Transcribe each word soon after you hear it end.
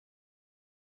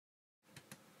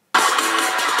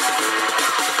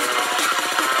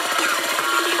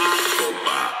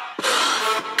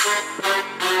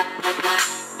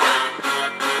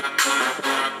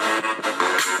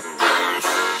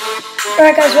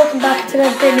Alright guys, welcome back to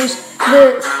today's great news.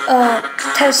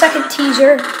 The second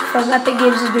teaser from Epic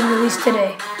Games has been released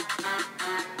today.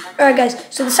 Alright guys,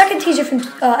 so the second teaser from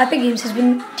Epic Games has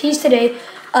been teased today.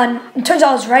 It turns out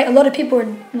I was right. A lot of people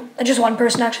were, just one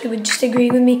person actually, would just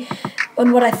agree with me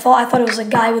on what I thought. I thought it was a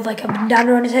guy with like a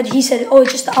bandana on his head. He said, oh,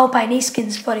 it's just the Alpine Ace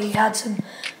skins, but he had some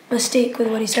mistake with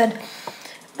what he said.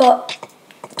 But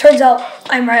turns out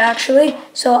I'm right actually.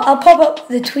 So I'll pop up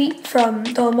the tweet from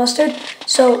Dawn Mustard.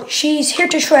 So she's here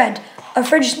to shred. A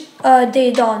fridge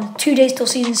day dawn, 2 days till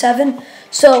season 7.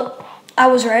 So I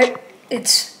was right.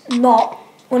 It's not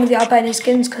one of the Alpine Ace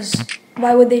skins, because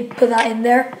why would they put that in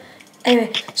there?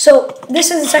 Anyway, so this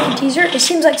is the second teaser. It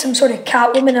seems like some sort of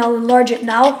Catwoman. I'll enlarge it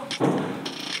now.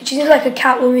 She seems like a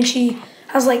Catwoman. She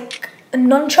has like a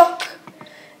nunchuck,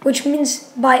 which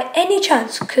means by any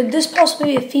chance, could this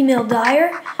possibly be a female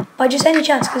dyer? By just any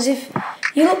chance, because if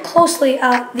you look closely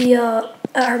at the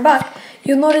at her back,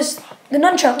 you'll notice the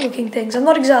nunchuck-looking things. I'm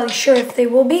not exactly sure if they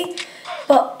will be,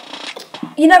 but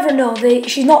you never know.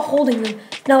 She's not holding them.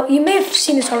 Now, you may have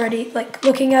seen this already, like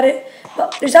looking at it,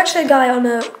 but there's actually a guy on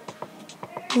a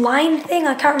line thing.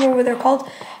 I can't remember what they're called,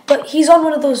 but he's on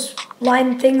one of those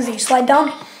line things that you slide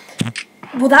down.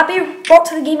 Will that be brought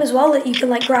to the game as well, that you can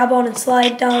like grab on and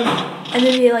slide down and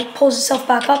then it like pulls itself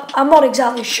back up? I'm not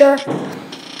exactly sure.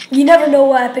 You never know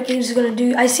what Epic Games is going to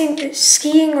do. I think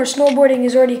skiing or snowboarding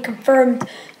is already confirmed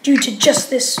due to just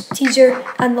this teaser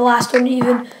and the last one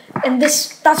even. And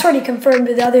that's already confirmed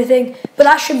with the other thing. But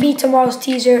that should be tomorrow's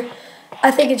teaser.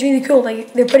 I think it's really cool.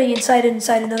 Like they're putting inside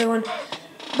another one.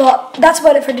 But that's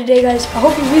about it for today, guys. I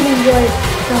hope you really enjoyed.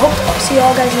 And I hope to see you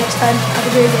all guys next time. Have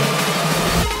a great day.